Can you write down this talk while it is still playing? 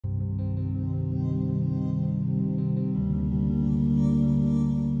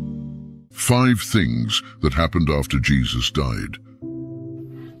5 things that happened after Jesus died.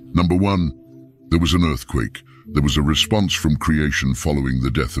 Number 1. There was an earthquake. There was a response from creation following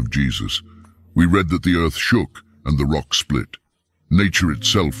the death of Jesus. We read that the earth shook and the rocks split. Nature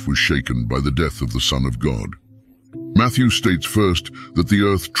itself was shaken by the death of the Son of God. Matthew states first that the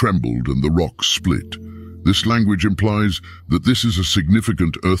earth trembled and the rocks split. This language implies that this is a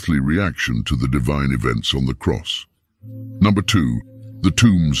significant earthly reaction to the divine events on the cross. Number 2. The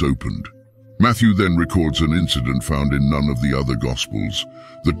tombs opened. Matthew then records an incident found in none of the other Gospels.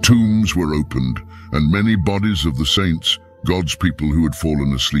 The tombs were opened, and many bodies of the saints, God's people who had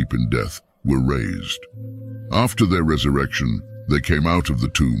fallen asleep in death, were raised. After their resurrection, they came out of the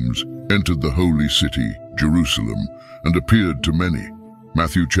tombs, entered the holy city, Jerusalem, and appeared to many.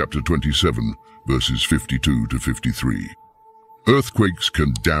 Matthew chapter 27, verses 52 to 53. Earthquakes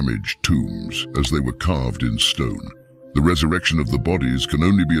can damage tombs as they were carved in stone. The resurrection of the bodies can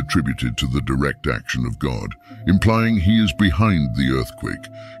only be attributed to the direct action of God, implying he is behind the earthquake,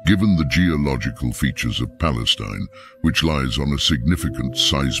 given the geological features of Palestine, which lies on a significant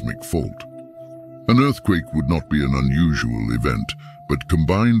seismic fault. An earthquake would not be an unusual event, but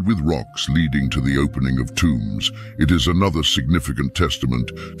combined with rocks leading to the opening of tombs, it is another significant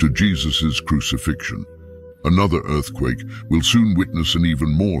testament to Jesus' crucifixion. Another earthquake will soon witness an even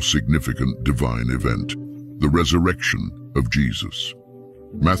more significant divine event: the resurrection of Jesus.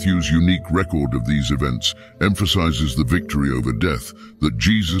 Matthew's unique record of these events emphasizes the victory over death that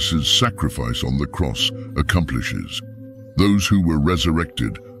Jesus' sacrifice on the cross accomplishes. Those who were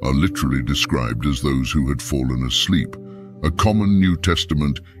resurrected are literally described as those who had fallen asleep, a common New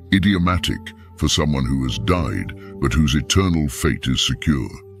Testament idiomatic for someone who has died but whose eternal fate is secure.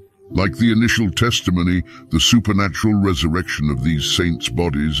 Like the initial testimony, the supernatural resurrection of these saints'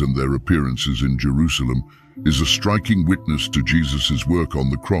 bodies and their appearances in Jerusalem is a striking witness to Jesus' work on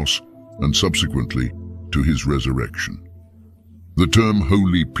the cross and subsequently to his resurrection. The term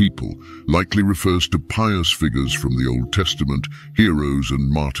holy people likely refers to pious figures from the Old Testament, heroes and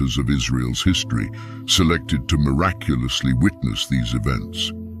martyrs of Israel's history, selected to miraculously witness these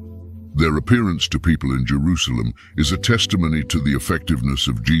events. Their appearance to people in Jerusalem is a testimony to the effectiveness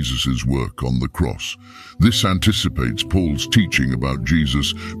of Jesus' work on the cross. This anticipates Paul's teaching about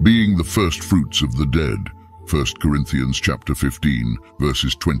Jesus being the first fruits of the dead, 1 Corinthians chapter 15,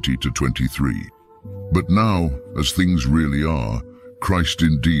 verses 20 to 23. But now, as things really are, Christ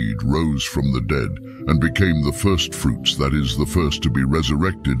indeed rose from the dead and became the first fruits, that is, the first to be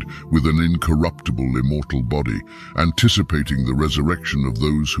resurrected with an incorruptible, immortal body, anticipating the resurrection of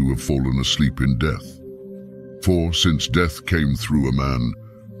those who have fallen asleep in death. For since death came through a man,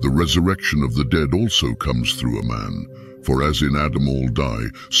 the resurrection of the dead also comes through a man. For as in Adam all die,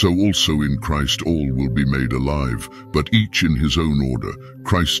 so also in Christ all will be made alive, but each in his own order,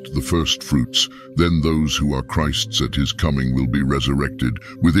 Christ the first fruits, then those who are Christ's at his coming will be resurrected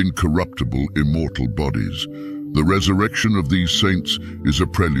with incorruptible, immortal bodies. The resurrection of these saints is a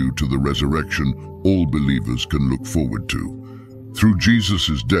prelude to the resurrection all believers can look forward to. Through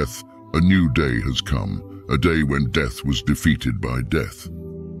Jesus' death, a new day has come, a day when death was defeated by death.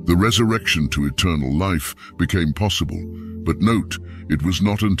 The resurrection to eternal life became possible, but note, it was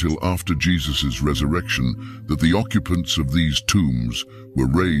not until after Jesus' resurrection that the occupants of these tombs were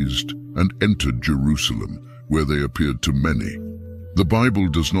raised and entered Jerusalem, where they appeared to many. The Bible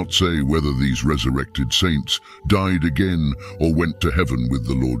does not say whether these resurrected saints died again or went to heaven with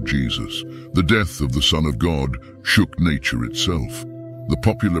the Lord Jesus. The death of the Son of God shook nature itself. The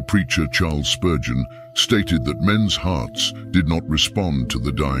popular preacher Charles Spurgeon stated that men's hearts did not respond to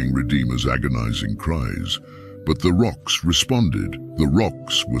the dying Redeemer's agonizing cries, but the rocks responded. The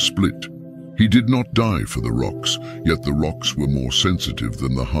rocks were split. He did not die for the rocks, yet the rocks were more sensitive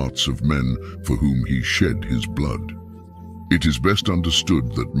than the hearts of men for whom he shed his blood. It is best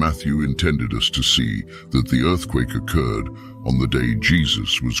understood that Matthew intended us to see that the earthquake occurred on the day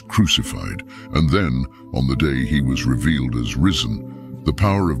Jesus was crucified, and then on the day he was revealed as risen. The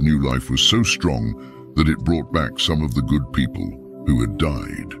power of new life was so strong that it brought back some of the good people who had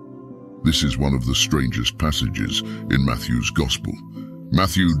died. This is one of the strangest passages in Matthew's Gospel.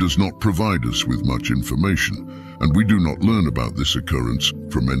 Matthew does not provide us with much information, and we do not learn about this occurrence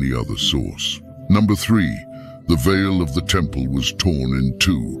from any other source. Number 3. The veil of the temple was torn in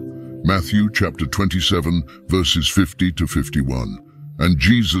two. Matthew chapter 27, verses 50 to 51. And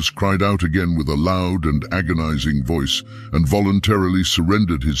Jesus cried out again with a loud and agonizing voice, and voluntarily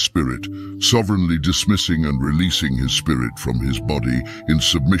surrendered his spirit, sovereignly dismissing and releasing his spirit from his body in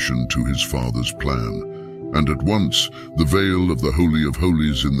submission to his Father's plan. And at once the veil of the Holy of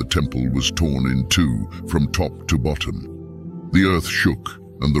Holies in the temple was torn in two from top to bottom. The earth shook,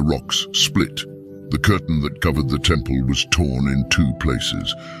 and the rocks split. The curtain that covered the temple was torn in two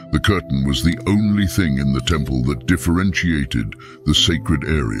places. The curtain was the only thing in the temple that differentiated the sacred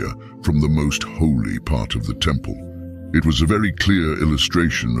area from the most holy part of the temple. It was a very clear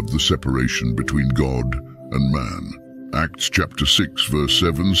illustration of the separation between God and man. Acts chapter 6 verse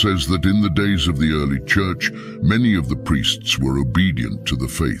 7 says that in the days of the early church, many of the priests were obedient to the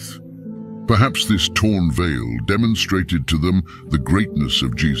faith. Perhaps this torn veil demonstrated to them the greatness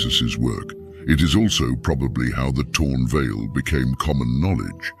of Jesus' work. It is also probably how the torn veil became common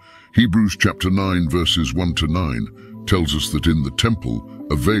knowledge. Hebrews chapter 9 verses 1 to 9 tells us that in the temple,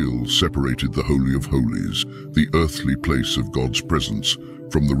 a veil separated the Holy of Holies, the earthly place of God's presence,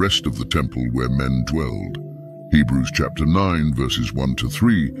 from the rest of the temple where men dwelled. Hebrews chapter 9 verses 1 to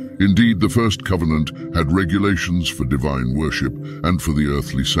 3, indeed the first covenant had regulations for divine worship and for the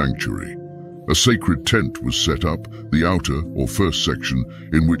earthly sanctuary. A sacred tent was set up, the outer or first section,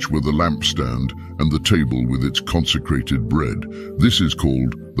 in which were the lampstand and the table with its consecrated bread. This is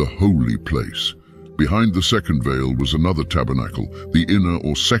called the holy place. Behind the second veil was another tabernacle, the inner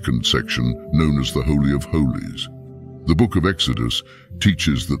or second section known as the Holy of Holies. The book of Exodus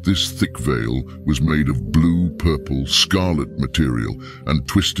teaches that this thick veil was made of blue, purple, scarlet material and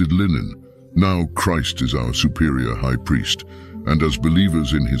twisted linen. Now Christ is our superior high priest, and as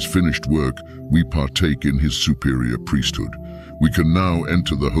believers in his finished work, we partake in his superior priesthood. We can now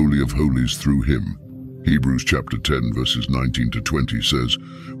enter the Holy of Holies through him. Hebrews chapter 10 verses 19 to 20 says,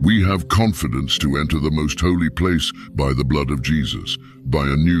 "We have confidence to enter the most holy place by the blood of Jesus, by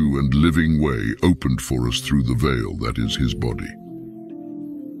a new and living way opened for us through the veil that is his body."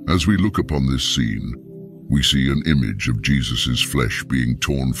 As we look upon this scene, we see an image of Jesus' flesh being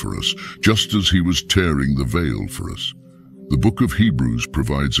torn for us, just as he was tearing the veil for us. The book of Hebrews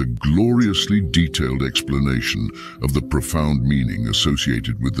provides a gloriously detailed explanation of the profound meaning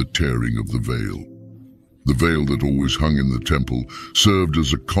associated with the tearing of the veil. The veil that always hung in the temple served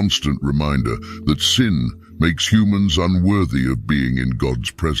as a constant reminder that sin makes humans unworthy of being in God's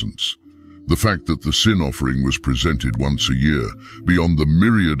presence. The fact that the sin offering was presented once a year, beyond the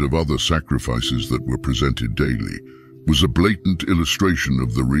myriad of other sacrifices that were presented daily, was a blatant illustration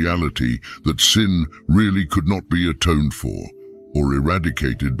of the reality that sin really could not be atoned for or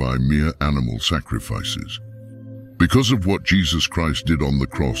eradicated by mere animal sacrifices. Because of what Jesus Christ did on the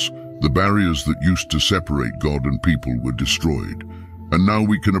cross, the barriers that used to separate God and people were destroyed, and now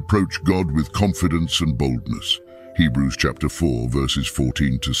we can approach God with confidence and boldness. Hebrews chapter 4 verses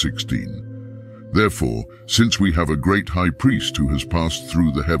 14 to 16. Therefore, since we have a great high priest who has passed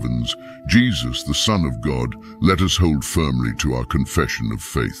through the heavens, Jesus, the Son of God, let us hold firmly to our confession of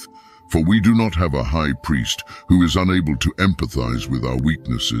faith. For we do not have a high priest who is unable to empathize with our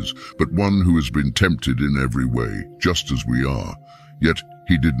weaknesses, but one who has been tempted in every way, just as we are, yet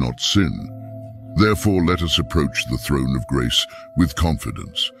he did not sin. Therefore let us approach the throne of grace with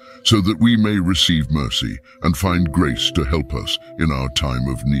confidence, so that we may receive mercy and find grace to help us in our time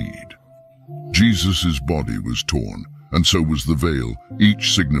of need. Jesus' body was torn, and so was the veil,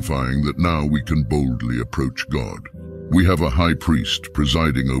 each signifying that now we can boldly approach God. We have a high priest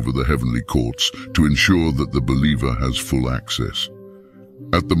presiding over the heavenly courts to ensure that the believer has full access.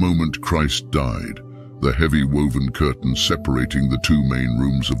 At the moment Christ died, the heavy woven curtain separating the two main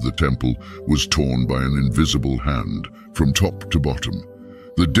rooms of the temple was torn by an invisible hand from top to bottom.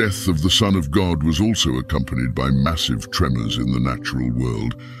 The death of the Son of God was also accompanied by massive tremors in the natural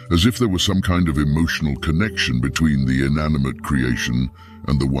world, as if there was some kind of emotional connection between the inanimate creation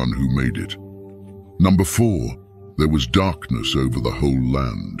and the one who made it. Number 4, there was darkness over the whole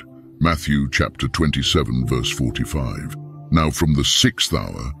land. Matthew chapter 27 verse 45. Now from the 6th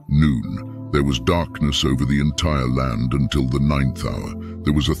hour, noon, there was darkness over the entire land until the 9th hour.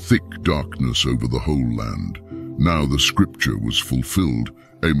 There was a thick darkness over the whole land. Now the scripture was fulfilled,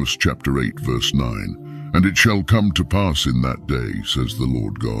 Amos chapter 8 verse 9. And it shall come to pass in that day, says the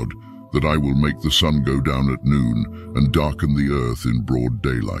Lord God, that I will make the sun go down at noon and darken the earth in broad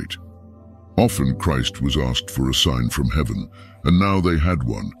daylight. Often Christ was asked for a sign from heaven, and now they had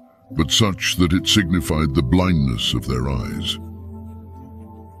one, but such that it signified the blindness of their eyes.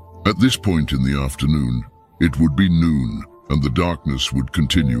 At this point in the afternoon, it would be noon, and the darkness would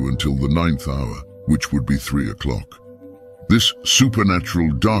continue until the 9th hour, which would be 3 o'clock. This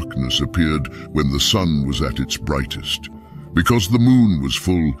supernatural darkness appeared when the sun was at its brightest. Because the moon was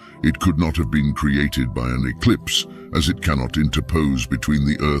full, it could not have been created by an eclipse, as it cannot interpose between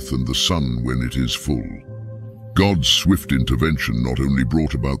the earth and the sun when it is full. God's swift intervention not only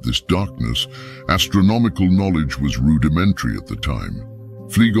brought about this darkness, astronomical knowledge was rudimentary at the time.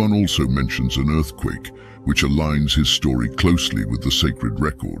 Phlegon also mentions an earthquake, which aligns his story closely with the sacred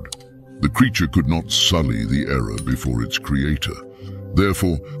record. The creature could not sully the error before its creator.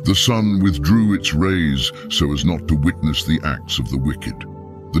 Therefore, the sun withdrew its rays so as not to witness the acts of the wicked.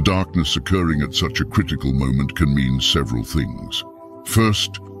 The darkness occurring at such a critical moment can mean several things.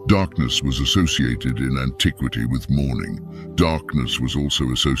 First, darkness was associated in antiquity with mourning. Darkness was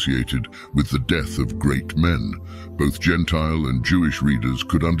also associated with the death of great men. Both Gentile and Jewish readers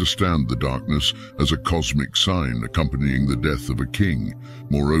could understand the darkness as a cosmic sign accompanying the death of a king.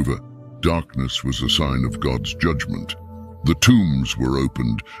 Moreover, darkness was a sign of God's judgment. The tombs were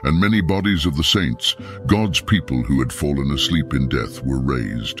opened, and many bodies of the saints, God's people who had fallen asleep in death, were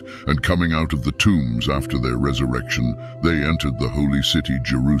raised, and coming out of the tombs after their resurrection, they entered the holy city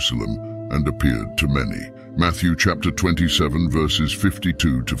Jerusalem and appeared to many. Matthew chapter 27 verses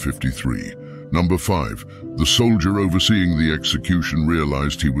 52 to 53. Number 5. The soldier overseeing the execution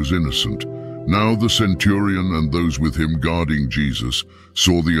realized he was innocent. Now the centurion and those with him guarding Jesus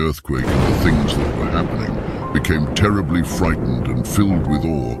saw the earthquake and the things that were happening, became terribly frightened and filled with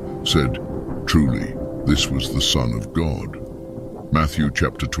awe, said, "Truly, this was the Son of God." Matthew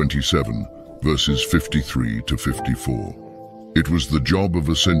chapter 27, verses 53 to 54. It was the job of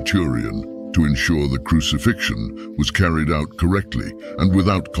a centurion to ensure the crucifixion was carried out correctly and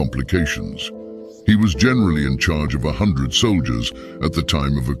without complications. He was generally in charge of 100 soldiers at the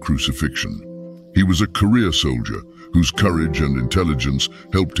time of a crucifixion. He was a career soldier whose courage and intelligence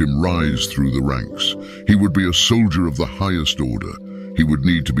helped him rise through the ranks. He would be a soldier of the highest order. He would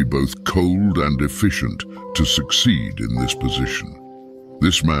need to be both cold and efficient to succeed in this position.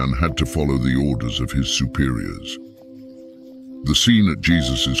 This man had to follow the orders of his superiors. The scene at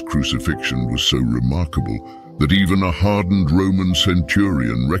Jesus' crucifixion was so remarkable that even a hardened Roman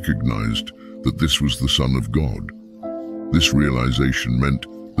centurion recognized that this was the Son of God. This realization meant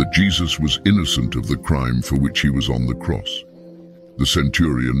that Jesus was innocent of the crime for which he was on the cross. The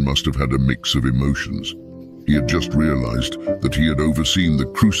centurion must have had a mix of emotions. He had just realized that he had overseen the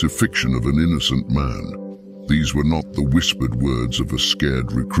crucifixion of an innocent man. These were not the whispered words of a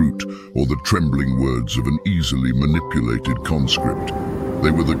scared recruit or the trembling words of an easily manipulated conscript.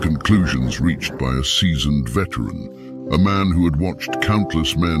 They were the conclusions reached by a seasoned veteran, a man who had watched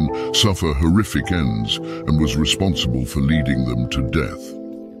countless men suffer horrific ends and was responsible for leading them to death.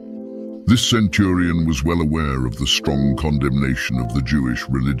 This centurion was well aware of the strong condemnation of the Jewish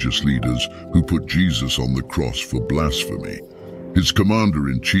religious leaders who put Jesus on the cross for blasphemy. His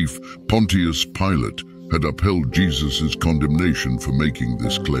commander-in-chief, Pontius Pilate, had upheld Jesus' condemnation for making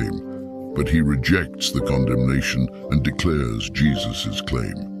this claim, but he rejects the condemnation and declares Jesus'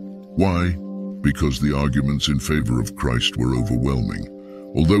 claim. Why? Because the arguments in favor of Christ were overwhelming.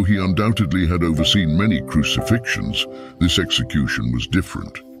 Although he undoubtedly had overseen many crucifixions, this execution was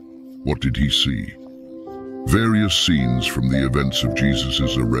different. What did he see? Various scenes from the events of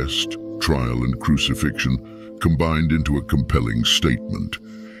Jesus' arrest, trial, and crucifixion combined into a compelling statement.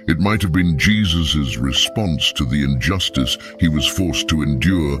 It might have been Jesus' response to the injustice he was forced to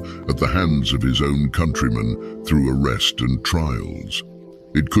endure at the hands of his own countrymen through arrest and trials.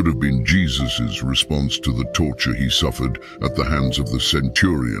 It could have been Jesus' response to the torture he suffered at the hands of the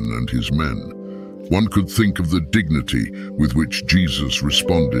centurion and his men. One could think of the dignity with which Jesus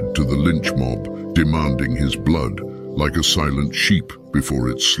responded to the lynch mob demanding his blood, like a silent sheep before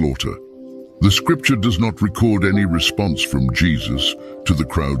its slaughter. The scripture does not record any response from Jesus to the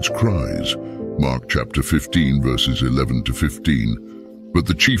crowd's cries. Mark chapter 15 verses 11 to 15. But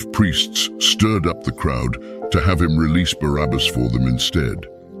the chief priests stirred up the crowd to have him release Barabbas for them instead.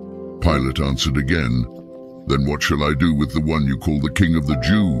 Pilate answered again, "Then what shall I do with the one you call the King of the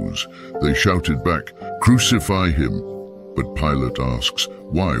Jews?" They shouted back, "Crucify him." But Pilate asks,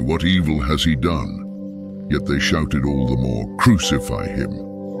 "Why, what evil has he done?" Yet they shouted all the more, "Crucify him."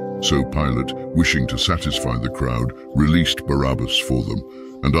 So Pilate, wishing to satisfy the crowd, released Barabbas for them,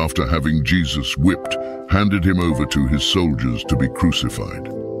 and after having Jesus whipped, handed him over to his soldiers to be crucified.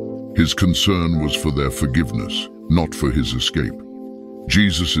 His concern was for their forgiveness, not for his escape.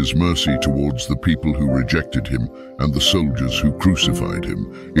 Jesus' mercy towards the people who rejected him and the soldiers who crucified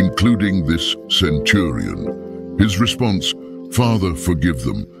him, including this centurion. His response, "Father, forgive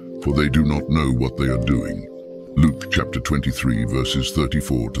them, for they do not know what they are doing." Luke chapter 23 verses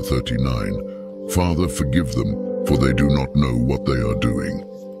 34 to 39. "Father, forgive them, for they do not know what they are doing."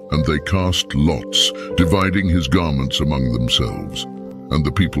 And they cast lots, dividing his garments among themselves. And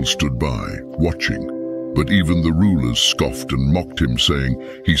the people stood by, watching. But even the rulers scoffed and mocked him, saying,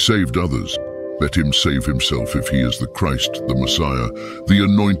 "He saved others. Let him save himself if he is the Christ, the Messiah, the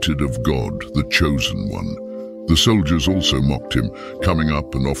anointed of God, the chosen one." The soldiers also mocked him, coming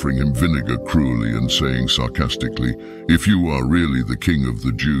up and offering him vinegar cruelly and saying sarcastically, "If you are really the king of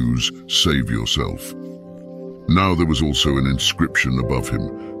the Jews, save yourself." Now there was also an inscription above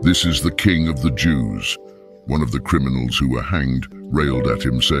him, "This is the King of the Jews." One of the criminals who were hanged railed at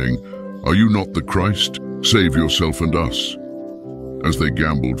him, saying, "Are you not the Christ? Save yourself and us." As they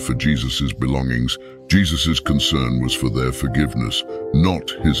gambled for Jesus' belongings, Jesus' concern was for their forgiveness, not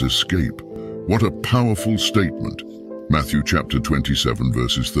his escape. What a powerful statement. Matthew chapter 27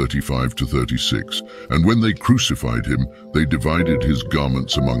 verses 35 to 36. And when they crucified him, they divided his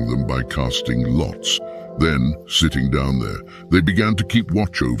garments among them by casting lots. Then, sitting down there, they began to keep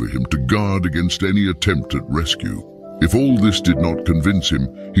watch over him to guard against any attempt at rescue. If all this did not convince him,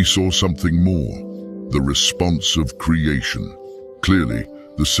 he saw something more: the response of creation. Clearly,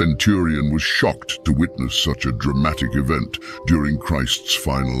 the centurion was shocked to witness such a dramatic event during Christ's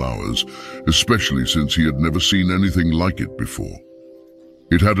final hours, especially since he had never seen anything like it before.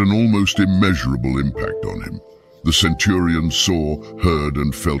 It had an almost immeasurable impact on him. The centurion saw, heard,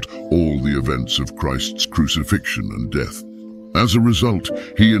 and felt all the events of Christ's crucifixion and death. As a result,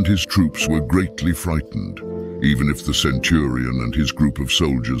 he and his troops were greatly frightened. Even if the centurion and his group of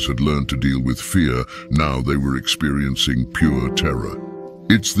soldiers had learned to deal with fear, now they were experiencing pure terror.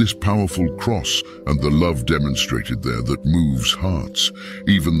 It's this powerful cross and the love demonstrated there that moves hearts,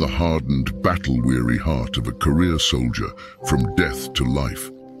 even the hardened, battle-weary heart of a career soldier, from death to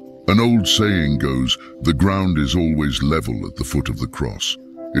life. An old saying goes, "The ground is always level at the foot of the cross."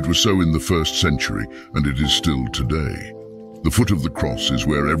 It was so in the 1st century, and it is still today. The foot of the cross is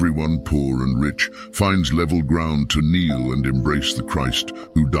where everyone, poor and rich, finds level ground to kneel and embrace the Christ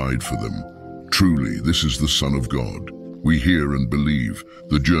who died for them. Truly, this is the Son of God. We hear and believe.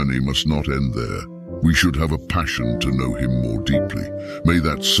 The journey must not end there. We should have a passion to know him more deeply. May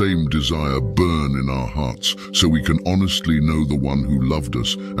that same desire burn in our hearts so we can honestly know the one who loved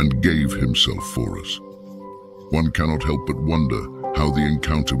us and gave himself for us. One cannot help but wonder how the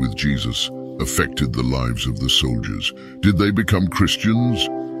encounter with Jesus affected the lives of the soldiers. Did they become Christians?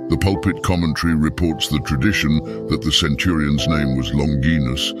 The pulpit commentary reports the tradition that the centurion's name was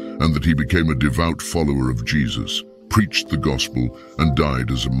Longinus and that he became a devout follower of Jesus, preached the gospel, and died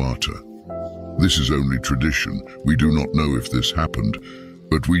as a martyr. This is only tradition. We do not know if this happened,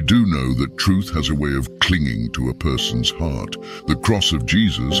 but we do know that truth has a way of clinging to a person's heart. The cross of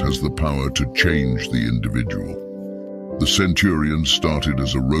Jesus has the power to change the individual. The centurion started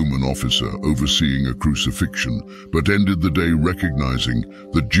as a Roman officer overseeing a crucifixion, but ended the day recognizing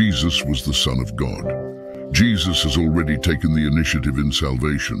that Jesus was the Son of God. Jesus has already taken the initiative in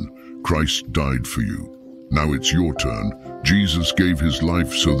salvation. Christ died for you. Now it's your turn. Jesus gave his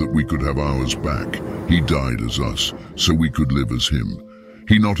life so that we could have ours back. He died as us, so we could live as him.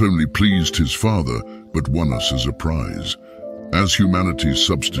 He not only pleased his Father, but won us as a prize. As humanity's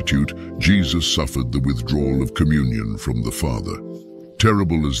substitute, Jesus suffered the withdrawal of communion from the Father.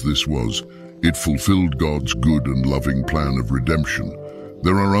 Terrible as this was, it fulfilled God's good and loving plan of redemption.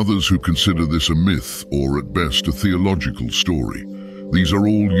 There are others who consider this a myth, or at best a theological story. These are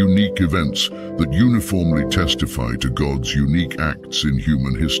all unique events that uniformly testify to God's unique acts in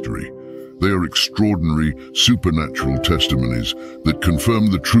human history. They are extraordinary, supernatural testimonies that confirm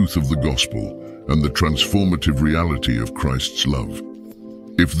the truth of the gospel and the transformative reality of Christ's love.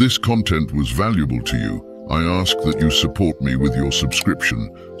 If this content was valuable to you, I ask that you support me with your subscription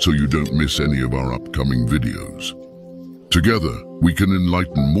so you don't miss any of our upcoming videos. Together, we can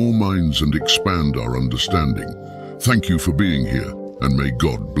enlighten more minds and expand our understanding. Thank you for being here, and may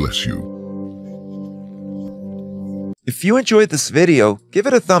God bless you. If you enjoyed this video, give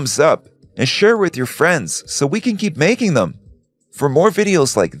it a thumbs up and share with your friends so we can keep making them. For more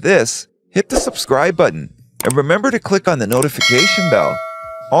videos like this, hit the subscribe button and remember to click on the notification bell.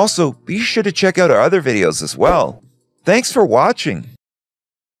 Also, be sure to check out our other videos as well. Thanks for watching.